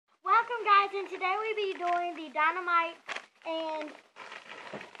guys, and today we'll be doing the Dinomite and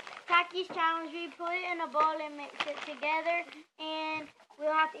Takis challenge. We put it in a bowl and mix it together, and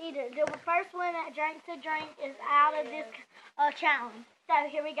we'll have to eat it. The first one that drinks a drink is out of this challenge. So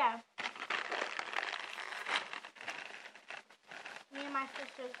here we go. Me and my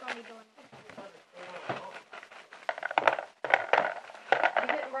sister is going to be doing it. You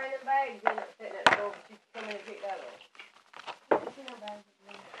didn't bring them bags in it, sitting at the door, but you come in and pick that up.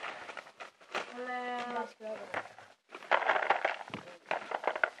 Hello.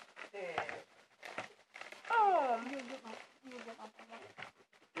 Oh,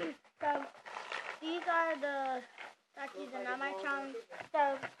 so these are the Takis and Dinomite challenge. So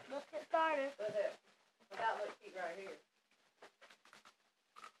let's get started. That looks cute right here.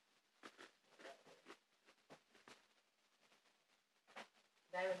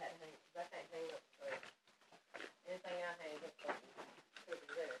 David had to hang. I can't hang up straight. Anything I hang up could be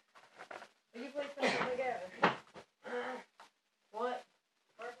there. Will you please put it together? What?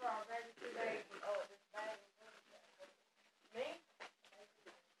 First of all, grab your 2 bags and this bag and me?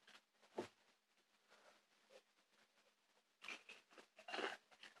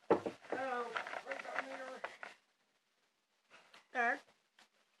 Oh, where's our mirror? Third.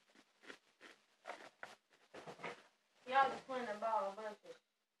 Y'all just playing a ball, a bunch of.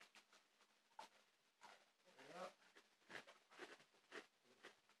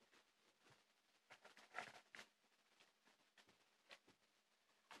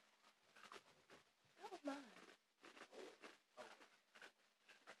 That was mine.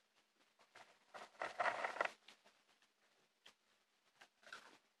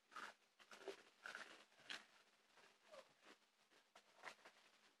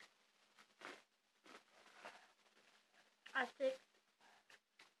 I 6.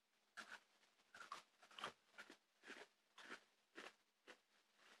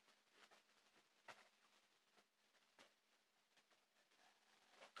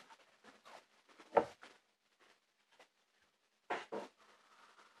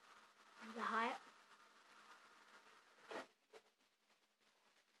 The height.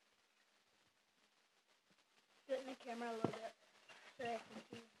 Get in the camera a little bit so I can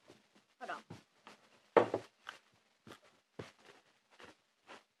see. Hold on.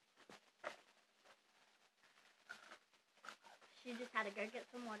 She just had to go get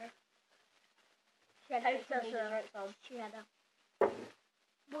some water. She had to get some drink some. She had to.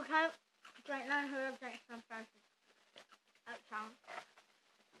 What kind of drink? None who drink some first. Challenge.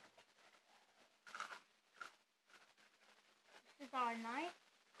 This is our night.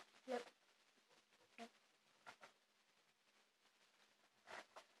 Yep.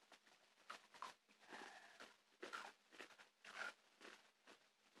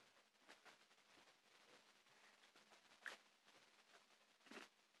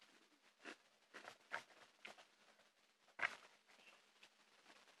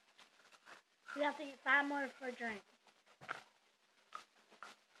 We have to get 5 more for a drink.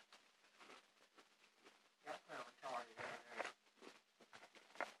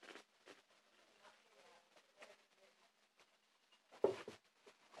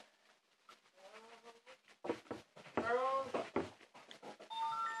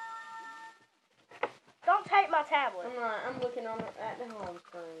 Don't take my tablet. I'm not. I'm looking on at the home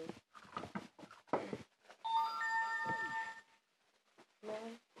screen. 1,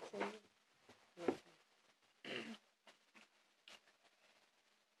 2, 3.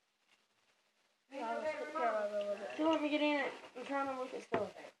 So let me get in it. I'm trying to look at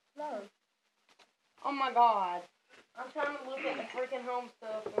stuff. No. Oh my god. I'm trying to look at the freaking home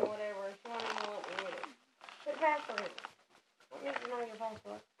stuff and whatever. She won't even let me in it. The password. What needs to know your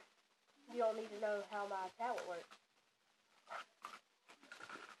password? You don't need to know how my tablet works.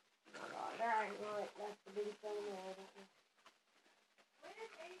 Oh my god. There ain't right. That's the biggest thing in there. When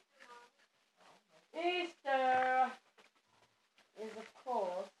is Easter, Mom? Easter is, of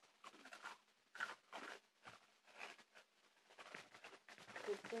course, what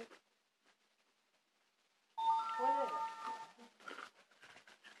is it?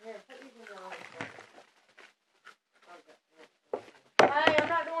 Here, put these in your own. Hey, I'm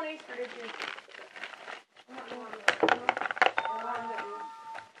not doing Easter dishes. I'm not doing it.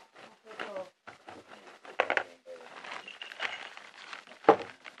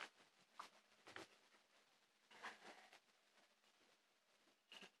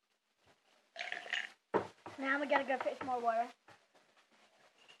 Now we gotta go fetch more water.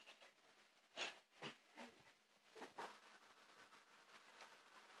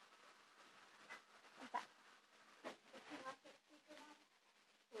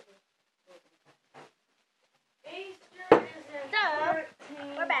 Easter is in So,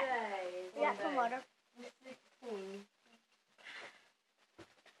 13 we're back. days. Yeah. got some water. It's 16.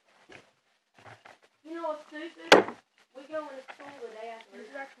 You know what's stupid? We go into school the day after. This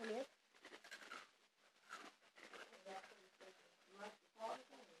is our 20th.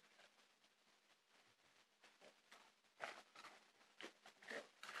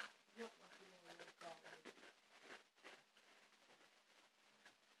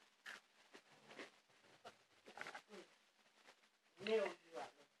 Nailed you right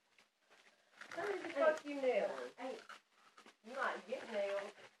now. How did the fuck you nail it? Hey, you might get nailed.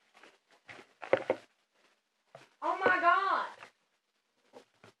 Oh my god!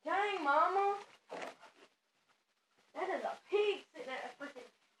 Dang, mama! That is a pig sitting at a freaking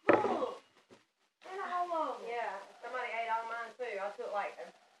book. And all of them. Yeah, somebody ate all mine too. I took like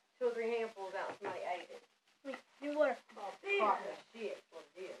 2 or 3 handfuls out and somebody ate it. You water. Oh, pig. Shit, what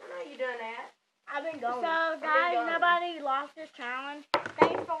it is. I know you done that. I've been going. So, guys, nobody lost this challenge.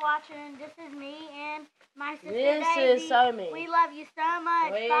 Thanks for watching. This is me and my sister Daisy. This is so me. We love you so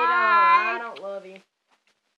much. Wait Bye.